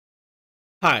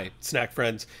Hi, snack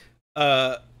friends.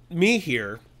 Me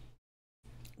here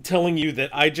telling you that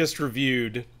I just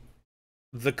reviewed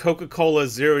the Coca-Cola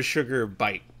Zero Sugar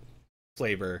Byte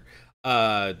flavor,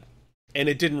 uh, and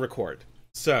it didn't record.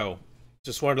 So,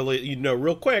 just wanted to let you know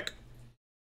real quick,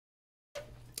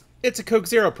 it's a Coke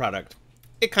Zero product.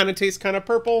 It kind of tastes kind of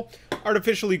purple,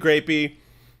 artificially grapey,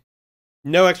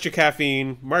 no extra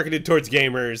caffeine, marketed towards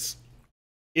gamers,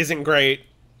 isn't great,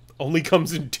 only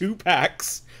comes in 2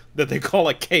 packs that they call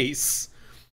a case.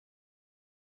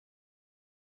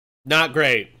 Not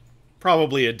great.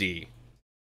 Probably a D.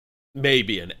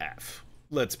 Maybe an F.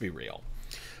 Let's be real.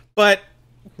 But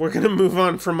we're going to move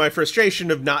on from my frustration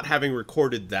of not having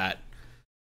recorded that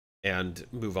and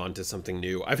move on to something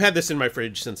new. I've had this in my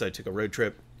fridge since I took a road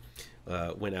trip.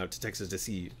 Went out to Texas to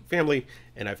see family,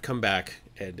 and I've come back,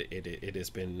 and it has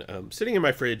been sitting in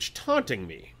my fridge taunting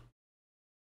me.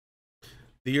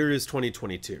 The year is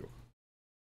 2022.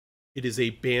 It is a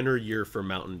banner year for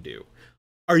Mountain Dew.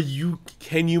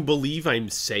 Can you believe I'm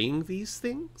saying these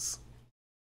things?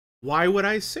 Why would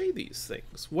I say these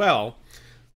things? Well,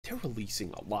 they're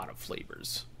releasing a lot of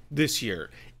flavors this year,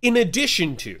 in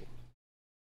addition to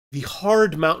the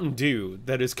hard Mountain Dew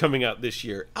that is coming out this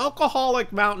year.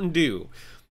 Alcoholic Mountain Dew.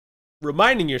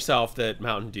 Reminding yourself that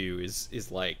Mountain Dew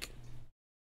is like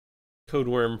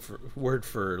word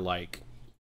for like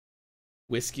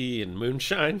whiskey and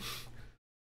moonshine.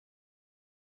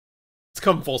 It's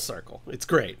come full circle. It's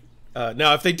great.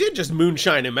 Now, if they did just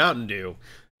moonshine and Mountain Dew,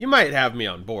 you might have me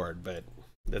on board, but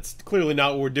that's clearly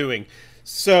not what we're doing.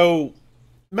 So,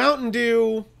 Mountain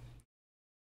Dew,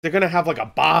 they're going to have like a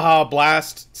Baja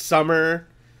Blast summer.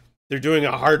 They're doing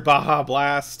a hard Baja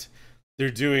Blast. They're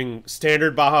doing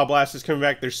standard Baja Blast is coming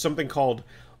back. There's something called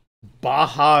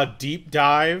Baja Deep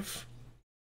Dive.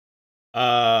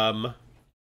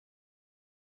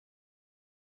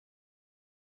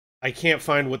 I can't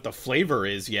find what the flavor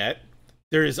is yet.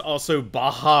 There is also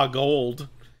Baja Gold.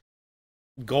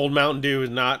 Gold Mountain Dew is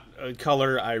not a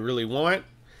color I really want.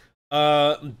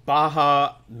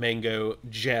 Baja Mango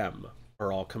Gem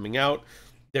are all coming out.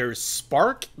 There's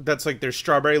Spark, that's like their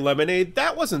strawberry lemonade.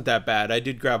 That wasn't that bad. I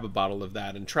did grab a bottle of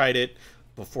that and tried it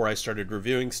before I started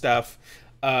reviewing stuff.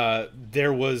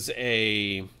 There was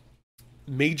a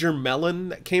Major Melon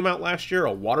that came out last year,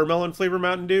 a watermelon flavor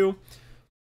Mountain Dew.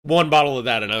 One bottle of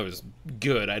that and I was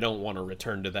good. I don't want to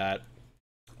return to that.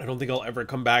 I don't think I'll ever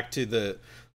come back to the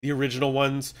original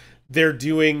ones. They're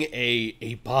doing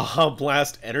a Baja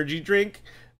Blast energy drink.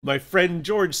 My friend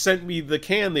George sent me the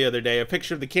can the other day, a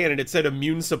picture of the can, and it said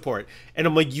immune support. And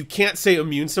I'm like, you can't say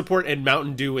immune support and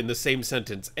Mountain Dew in the same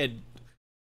sentence. And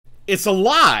it's a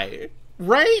lie,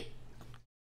 right?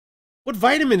 What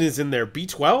vitamin is in there?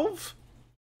 B12?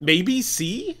 Maybe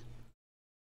C?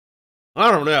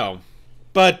 I don't know.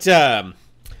 But I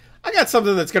got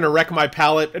something that's going to wreck my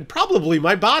palate and probably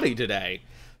my body today.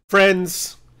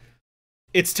 Friends,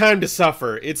 it's time to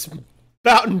suffer. It's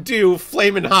Mountain Dew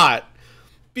Flamin' Hot.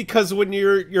 Because when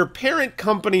your parent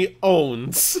company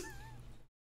owns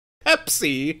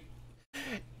Pepsi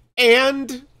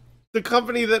and the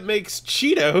company that makes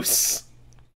Cheetos,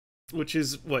 which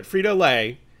is, what,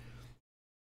 Frito-Lay,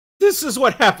 this is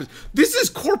what happens. This is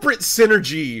corporate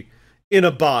synergy in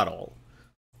a bottle.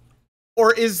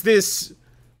 Or is this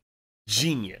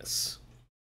genius?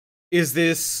 Is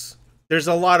this... There's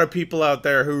a lot of people out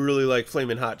there who really like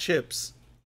Flamin' Hot chips,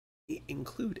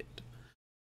 included.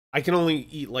 I can only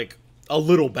eat like a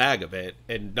little bag of it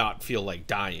and not feel like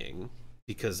dying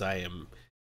because I am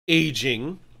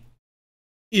aging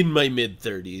in my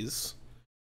mid-30s.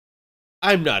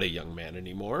 I'm not a young man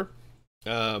anymore.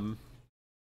 Fine.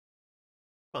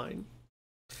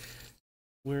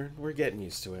 We're getting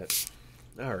used to it.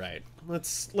 All right,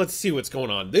 let's see what's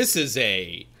going on. This is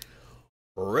a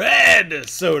red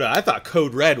soda. I thought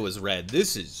Code Red was red.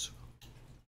 This is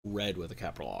red with a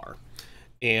capital R.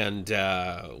 And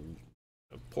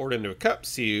pour it into a cup,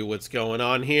 see what's going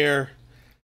on here.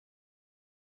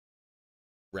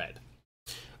 Red.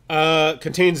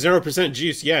 Contains 0%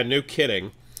 juice. Yeah, no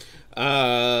kidding.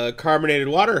 Carbonated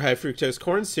water, high fructose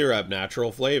corn syrup,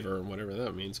 natural flavor, whatever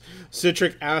that means.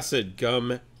 Citric acid,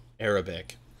 gum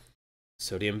arabic.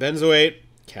 Sodium benzoate,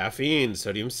 caffeine,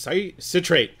 sodium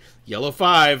citrate, yellow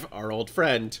 5, our old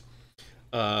friend.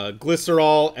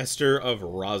 Glycerol, ester of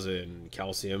rosin,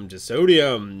 calcium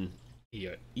disodium,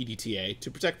 EDTA, to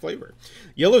protect flavor.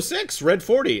 Yellow 6, red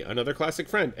 40, another classic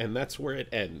friend, and that's where it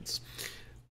ends.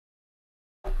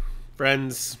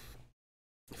 Friends,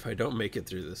 if I don't make it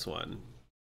through this one,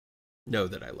 know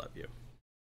that I love you.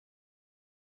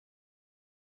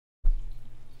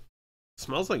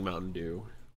 Smells like Mountain Dew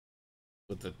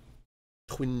with a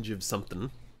twinge of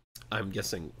something. I'm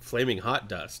guessing flaming hot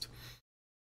dust.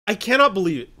 I cannot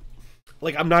believe it.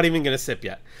 Like, I'm not even going to sip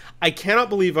yet. I cannot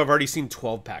believe I've already seen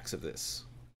 12 packs of this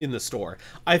in the store.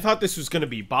 I thought this was going to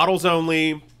be bottles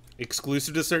only,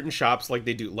 exclusive to certain shops like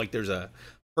they do. Like, there's a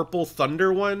Purple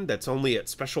Thunder one that's only at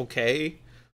Special K.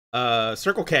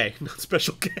 Circle K, not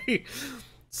Special K.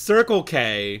 Circle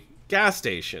K gas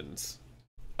stations.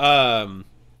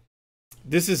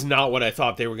 This is not what I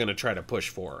thought they were going to try to push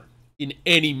for in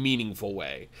any meaningful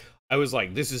way. I was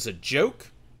like, this is a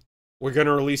joke. We're going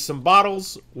to release some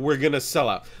bottles. We're going to sell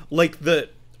out. Like, I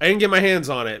didn't get my hands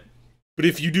on it, but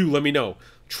if you do, let me know.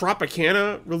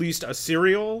 Tropicana released a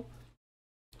cereal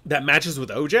that matches with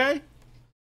OJ.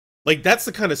 Like, that's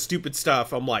the kind of stupid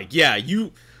stuff. I'm like, yeah,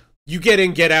 you get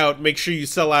in, get out, make sure you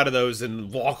sell out of those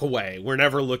and walk away. We're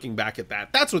never looking back at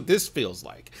that. That's what this feels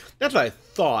like. That's what I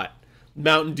thought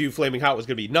Mountain Dew Flaming Hot was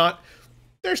going to be. Not,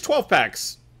 there's 12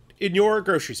 packs in your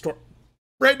grocery store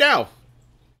right now.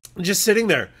 Just sitting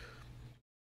there.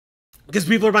 Because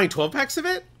people are buying 12 packs of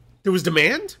it? There was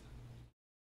demand?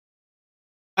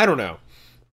 I don't know.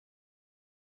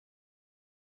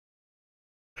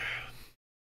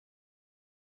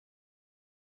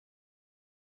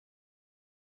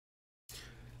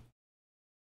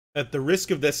 At the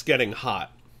risk of this getting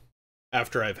hot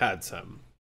after I've had some,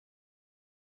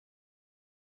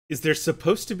 is there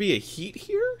supposed to be a heat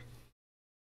here?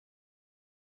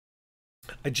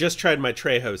 I just tried my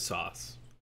Trejo sauce,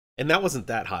 and that wasn't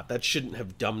that hot. That shouldn't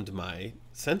have dumbed my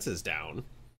senses down.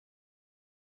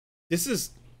 This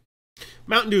is...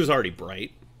 Mountain Dew is already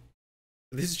bright.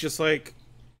 This is just like...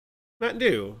 Mountain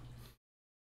Dew.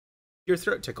 Your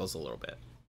throat tickles a little bit.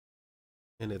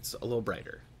 And it's a little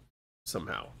brighter.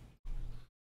 Somehow.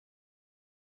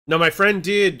 Now, my friend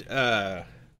did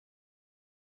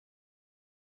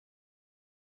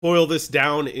boil this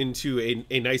down into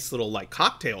a nice little, like,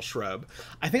 cocktail shrub.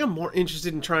 I think I'm more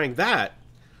interested in trying that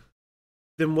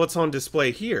than what's on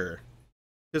display here.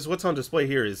 Because what's on display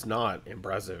here is not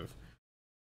impressive.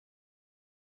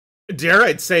 Dare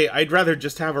I'd say I'd rather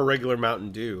just have a regular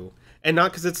Mountain Dew. And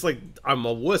not because it's like, I'm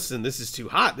a wuss and this is too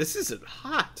hot. This isn't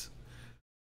hot.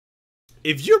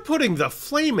 If you're putting the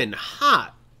Flamin'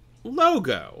 Hot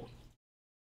logo,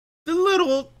 the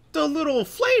little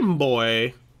flame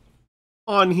boy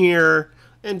on here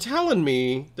and telling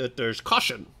me that there's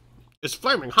caution, it's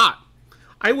flaming hot,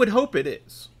 I would hope it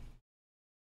is.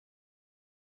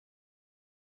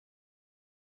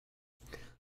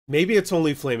 Maybe it's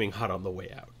only flaming hot on the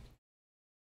way out.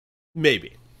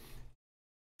 Maybe.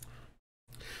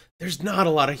 There's not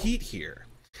a lot of heat here.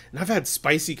 And I've had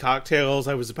spicy cocktails.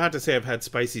 I was about to say I've had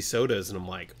spicy sodas, and I'm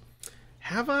like,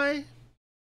 have I?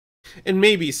 And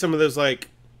maybe some of those, like,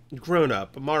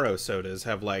 grown-up Amaro sodas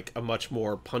have, like, a much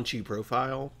more punchy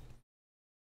profile.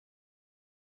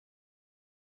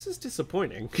 This is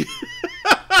disappointing.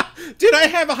 Did I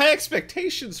have high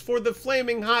expectations for the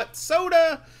flaming hot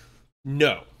soda?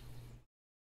 No.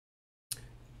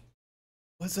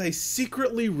 Was I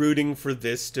secretly rooting for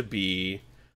this to be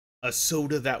a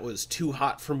soda that was too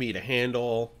hot for me to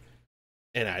handle,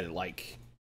 and I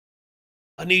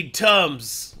need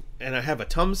Tums, and I have a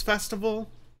Tums festival?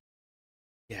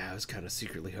 Yeah, I was kind of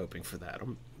secretly hoping for that.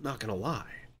 I'm not gonna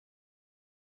lie.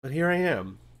 But here I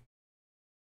am.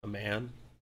 A man.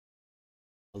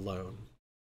 Alone.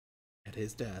 At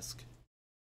his desk.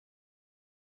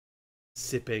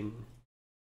 Sipping.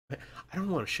 I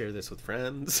don't want to share this with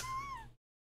friends.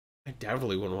 I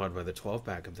definitely wouldn't want to buy the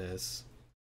 12-pack of this.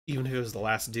 Even if it was the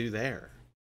last Dew there.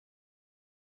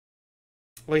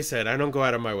 Like I said, I don't go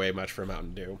out of my way much for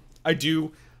Mountain Dew. I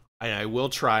do, and I will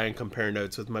try and compare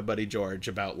notes with my buddy George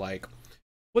about, like,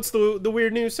 what's the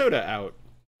weird new soda out?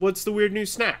 What's the weird new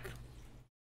snack?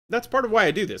 That's part of why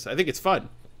I do this. I think it's fun.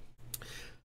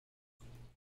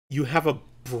 You have a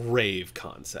brave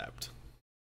concept.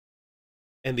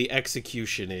 And the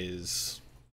execution is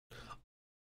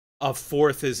a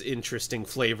fourth as interesting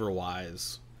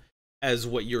flavor-wise as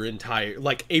what your entire,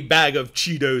 like, a bag of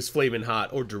Cheetos Flamin'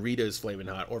 Hot or Doritos Flamin'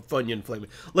 Hot or Funyun Flamin',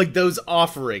 like, those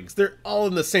offerings, they're all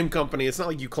in the same company. It's not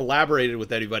like you collaborated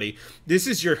with anybody. This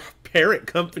is your parent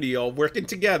company all working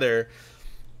together.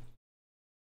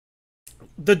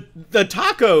 The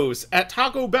tacos at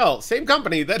Taco Bell, same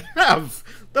company, that have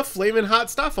the Flamin'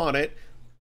 Hot stuff on it,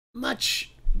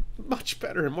 much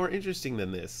better and more interesting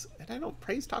than this. And I don't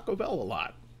praise Taco Bell a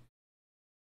lot.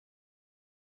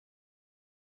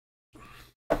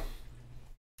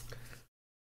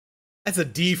 That's a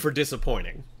D for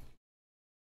disappointing.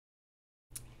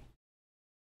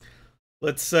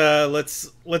 Let's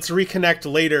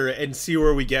reconnect later and see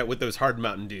where we get with those hard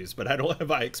Mountain Dews, but I don't have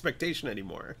high expectation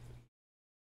anymore.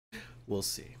 We'll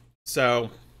see.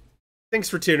 So, Thanks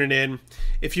for tuning in.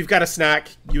 If you've got a snack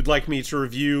you'd like me to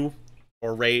review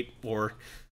or rate, or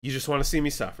you just want to see me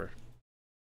suffer,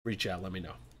 reach out, let me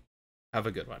know. Have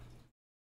a good one.